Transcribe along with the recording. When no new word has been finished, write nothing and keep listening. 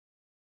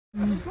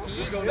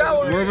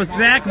We're with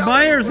Zach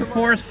Meyers of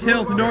Forest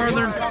Hills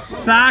Northern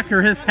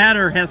Soccer. His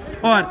header has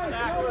put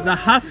the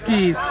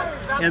Huskies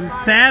in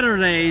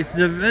Saturday's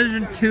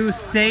Division II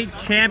state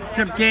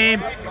championship game.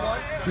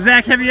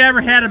 Zach, have you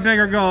ever had a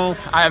bigger goal?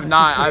 I have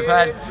not. I've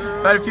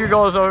had a few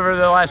goals over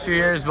the last few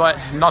years, but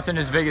nothing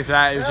as big as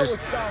that. It was just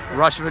a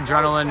rush of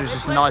adrenaline. It was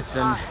just nuts,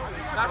 and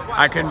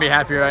I couldn't be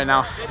happier right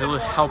now to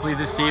help lead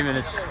this team, and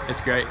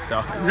it's great.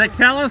 So, Zach,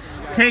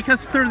 take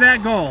us through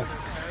that goal.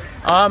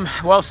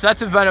 Well,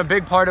 sets have been a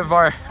big part of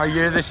our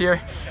year this year,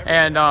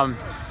 and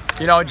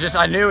you know,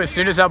 I knew as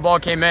soon as that ball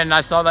came in and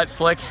I saw that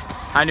flick,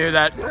 I knew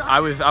that I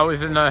was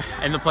in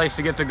the place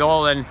to get the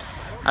goal, and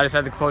I just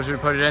had the composure to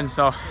put it in.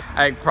 So,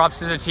 props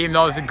to the team.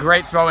 Though it was a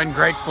great throw-in,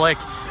 great flick.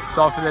 It's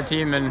all for the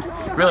team, and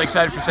really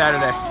excited for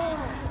Saturday.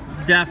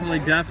 Definitely,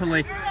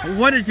 definitely.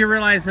 When did you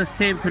realize this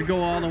team could go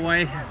all the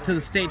way to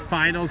the state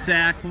finals,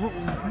 Zach?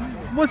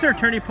 Was there a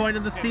turning point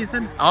in the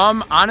season?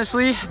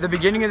 Honestly, the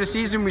beginning of the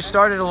season we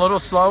started a little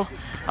slow,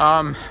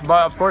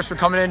 but of course we're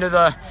coming into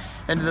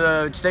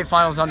the state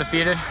finals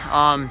undefeated.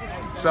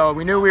 So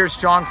we knew we were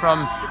strong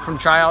from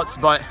tryouts,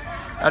 but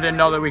I didn't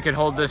know that we could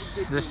hold this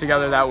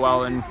together that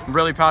well. And I'm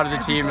really proud of the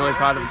team, really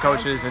proud of the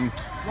coaches, and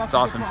it's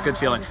awesome. It's a good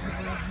feeling.